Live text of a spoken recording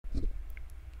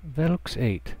Velux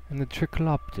 8 in the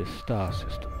Tricloptis star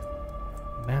system.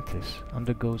 Mantis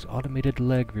undergoes automated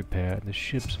leg repair in the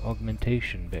ship's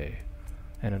augmentation bay,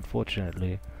 and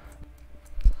unfortunately,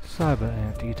 Cyber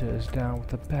Anteater is down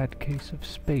with a bad case of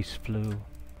space flu.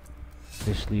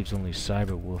 This leaves only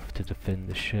Cyberwolf to defend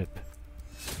the ship,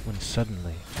 when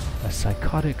suddenly, a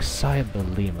psychotic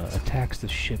Cyber Lemur attacks the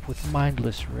ship with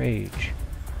mindless rage,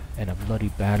 and a bloody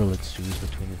battle ensues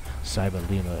between Cyber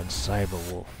Lemur and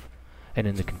Cyberwolf. And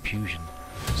in the confusion,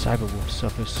 Cyberwolf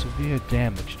suffers severe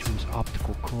damage to his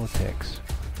optical cortex.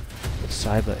 The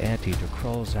Cyber Anteater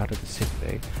crawls out of the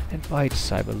sickbay and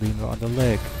bites Cyber Lemur on the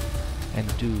leg,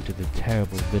 and due to the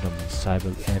terrible venom in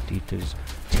Cyber Anteater's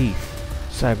teeth,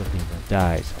 Cyber Lemur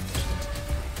dies almost instantly.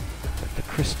 But the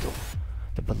crystal,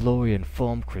 the Balorian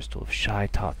form crystal of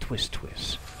Shy-Ta Twist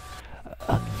Twist,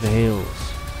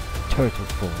 unveils turtle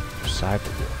form for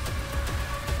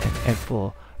Cyberwolf, and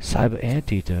for Cyber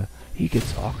Anteater, he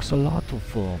gets oxalotl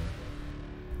form.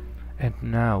 And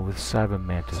now, with Cyber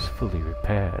Mantis fully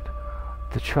repaired,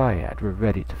 the Triad were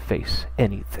ready to face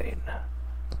anything.